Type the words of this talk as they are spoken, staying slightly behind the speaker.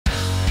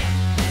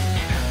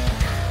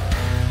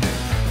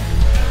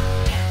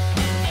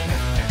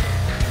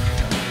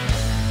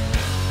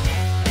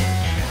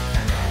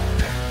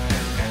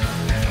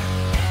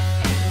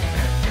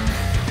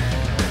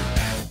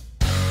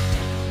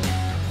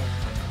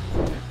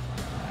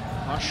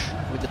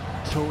Vignesh with the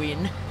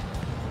throw-in.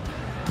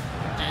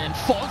 And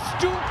falls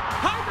to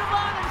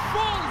Hyderabad and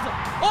falls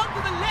onto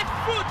the left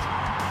foot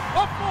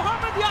of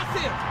Mohammad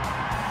Yasir.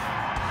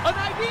 An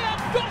idea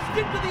tossed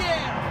into the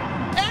air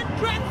and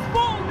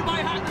transformed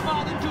by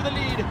Hyderabad into the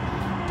lead.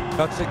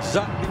 That's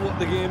exactly what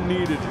the game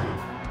needed.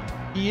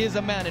 He is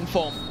a man in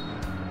form.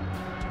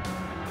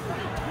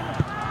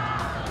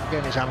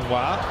 Again,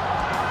 Aibanbha.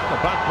 A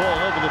bad ball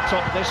over the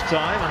top this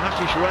time, and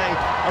Ashish Ray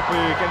up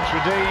against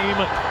Redeem.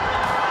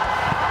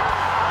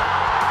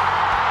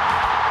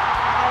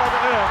 How on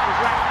earth has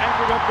that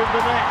ended up in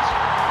the net?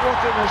 What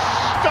an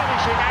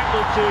astonishing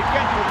angle to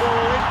get the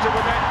ball into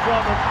the net from,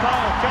 and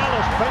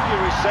Carlos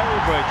Peña is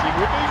celebrating.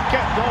 Redeem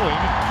kept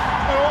going,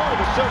 and all of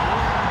a sudden,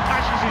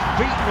 Ashish is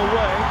beaten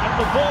away, and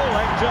the ball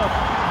ends up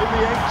in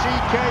the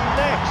ATK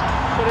net.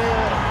 But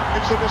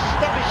it's an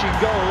astonishing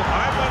goal.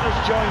 Aibanbha has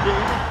joined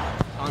in.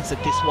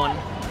 Answered this one.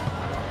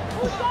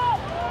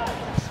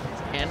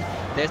 And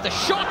there's the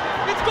shot.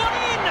 It's gone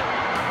in.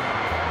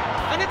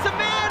 And it's a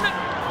man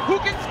who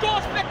can score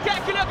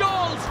spectacular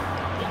goals.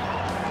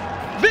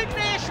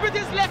 Vignesh with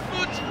his left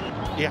foot.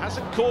 He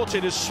hasn't caught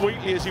it as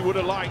sweetly as he would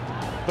have liked.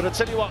 But I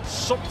tell you what,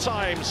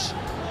 sometimes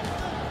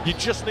you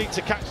just need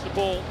to catch the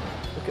ball.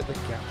 Look at the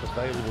gap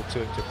available to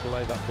him to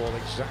play that ball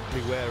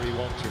exactly where he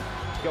wants it.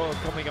 Goal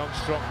coming on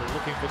strongly,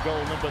 looking for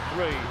goal number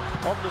 3.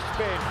 On the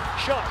spin,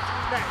 shot,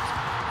 net,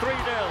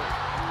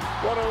 3-0.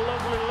 What a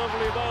lovely,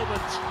 lovely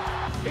moment.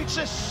 It's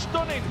a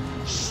stunning,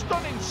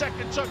 stunning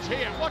second touch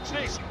here. Watch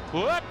this.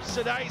 Whoops,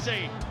 a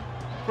daisy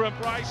from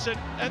Brison,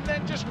 and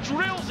then just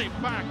drills it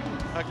back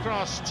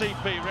across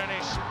TP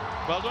Rennies.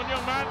 Well done,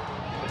 young man.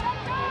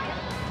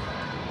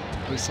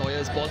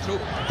 Sawyer's ball through.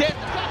 There's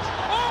the touch.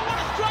 Oh, what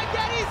a strike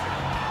that is!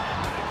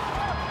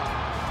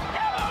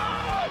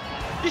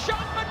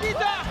 Ishan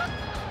Pandita.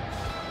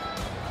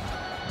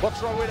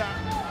 What's wrong with that?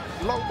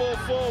 Long ball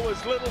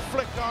forwards, little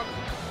flick on,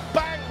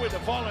 bang with a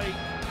volley.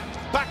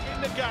 Back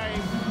in the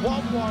game,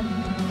 1-1.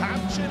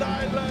 How should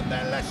I learn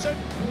their lesson?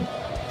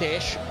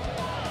 Desh.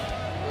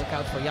 Work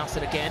out for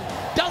Yasir again.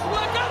 Does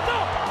work out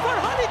though for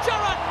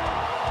Halicharan.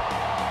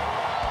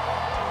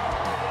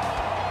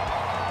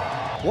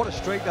 What a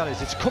strike that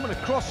is. It's coming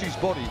across his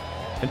body.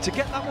 And to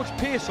get that much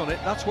pace on it,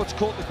 that's what's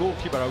caught the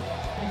goalkeeper out.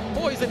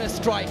 Poisonous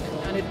strike,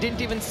 and it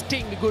didn't even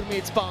sting the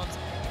Gurmeet's palms.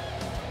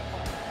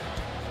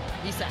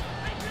 Ishan.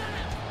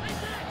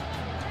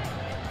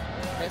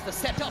 There's the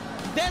setup,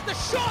 there's the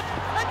shot,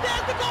 and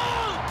there's the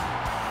goal!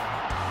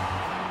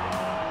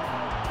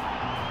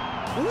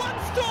 One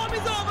storm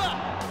is over!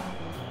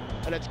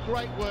 And it's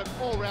great work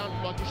all round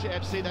from Lancashire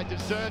FC. They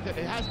deserved it.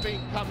 It has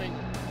been coming,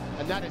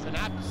 and that is an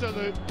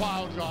absolute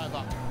pile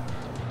driver.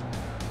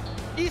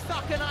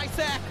 Isak and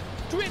Isaac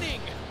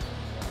twinning.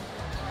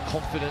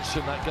 Confidence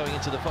from that going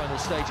into the final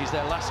stages.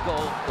 Their last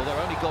goal, or their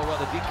only goal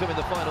rather, did come in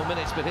the final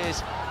minutes, but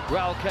here's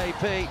Rahul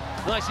KP.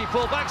 Nicely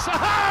pulled back.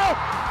 Sahal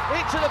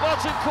into the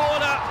bottom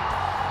corner,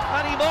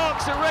 and he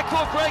marks a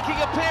record-breaking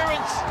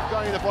appearance.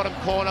 Going in the bottom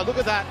corner, look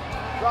at that.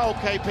 Rahul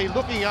KP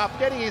looking up,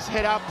 getting his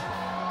head up.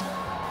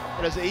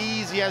 And as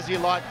easy as you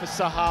like for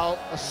Sahal,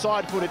 a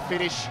side-footed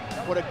finish.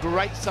 What a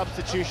great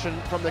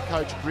substitution from the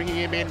coach, bringing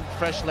him in,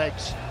 fresh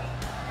legs.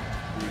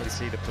 You can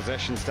see the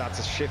possession stats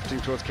are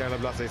shifting towards Kerala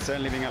Blasters,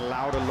 certainly being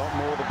allowed a lot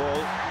more of the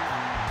ball.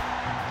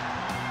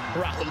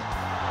 Rahul.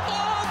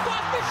 Oh,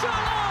 Parthib!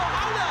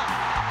 Howler!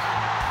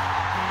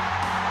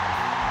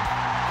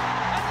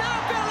 And now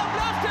Kerala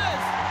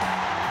Blasters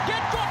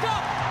get caught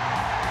up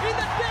in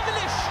the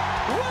devilish,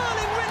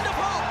 whirling wind of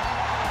hope.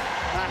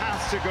 That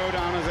has to go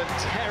down as a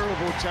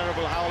terrible,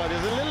 terrible howler.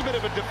 There's a little bit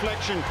of a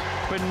deflection,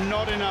 but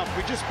not enough.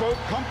 We just both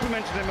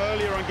complimented him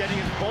earlier on getting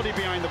his body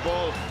behind the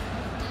ball.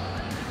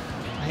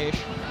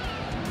 Mahesh.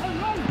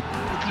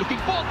 It's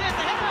looking for, there's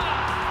the header!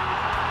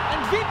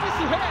 And Vincy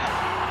Suhair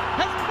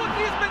has put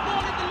East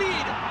Bengal in the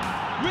lead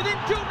within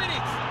 2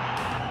 minutes.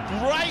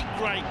 Great,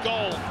 great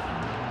goal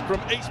from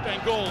East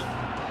Bengal.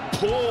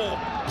 Poor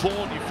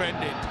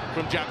defending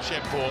from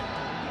Jamshedpur.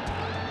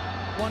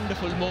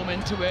 Wonderful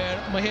moment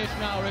where Mahesh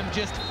Nauram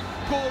just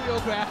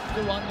choreographed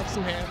the run of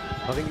Suhair.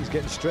 I think he's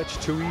getting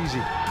stretched too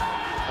easy.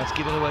 That's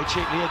given away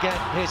cheaply again.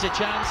 Here's a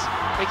chance.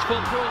 It's full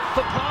through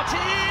for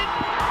Parthib.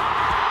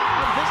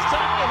 And this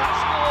time he has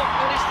scored,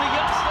 and it's the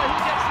youngster who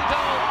gets the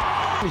goal.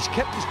 He's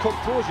kept his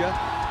composure,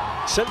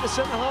 sent the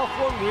centre-half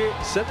one way,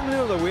 sent him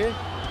the other way,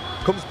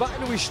 comes back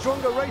into his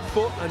stronger right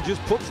foot and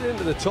just puts it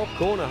into the top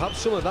corner. Have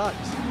some of that.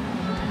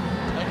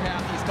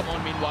 He's come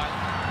on meanwhile.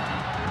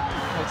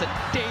 Oh, it's a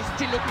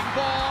tasty-looking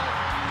ball,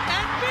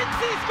 and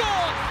Vincy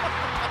scores!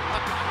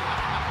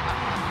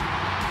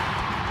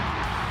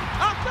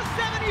 After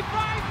 75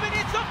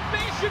 minutes of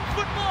patient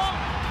football,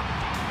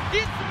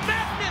 it's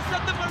madness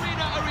at the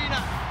Marina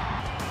Arena.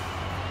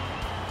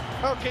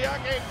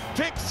 Okiagi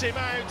picks him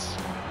out,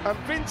 and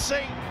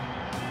Vincy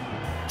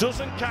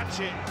doesn't catch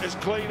it as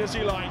clean as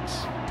he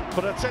likes.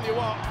 But I tell you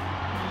what,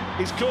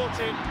 he's caught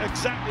it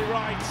exactly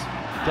right.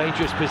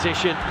 Dangerous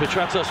position.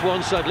 Petratos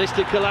one side,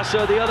 Liston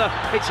Colaco the other.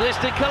 It's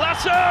Liston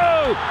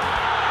Colaco!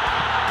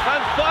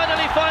 And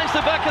finally finds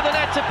the back of the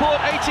net to put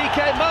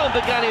ATK Mohun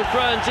Bagan in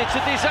front. It's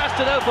a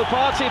disaster though for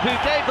Parthib, who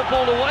gave the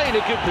ball away in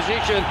a good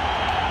position.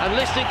 And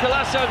Liston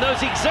Colaco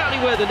knows exactly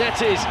where the net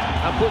is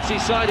and puts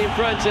his side in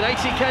front. And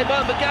ATK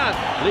Mohun Bagan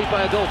lead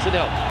by a goal to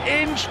nil.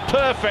 Inch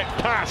perfect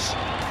pass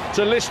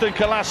to Liston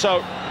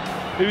Colaco,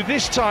 who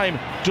this time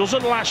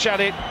doesn't lash at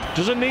it,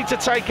 doesn't need to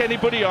take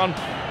anybody on,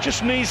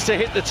 just needs to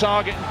hit the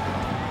target.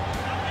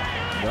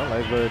 Well,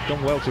 they've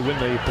done well to win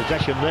the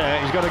possession there.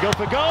 He's got to go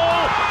for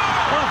goal.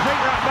 I think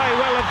that may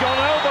well have gone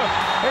over.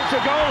 It's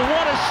a goal.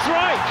 What a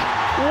strike!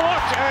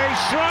 What a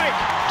strike!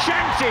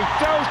 Chanty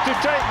goes to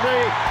take the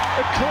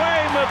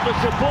claim of the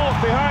support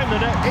behind the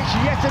net. It's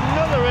yet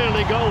another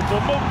early goal for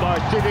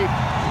Mumbai City.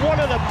 One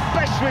of the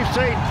best we've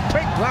seen.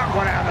 Pick that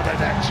one out of the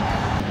net.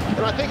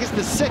 And I think it's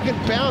the second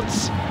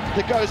bounce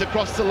that goes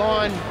across the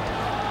line.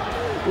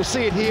 We'll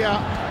see it here.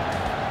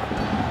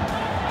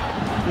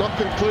 Not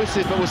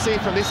conclusive, but we'll see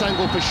it from this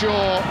angle for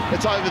sure.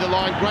 It's over the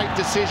line. Great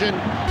decision.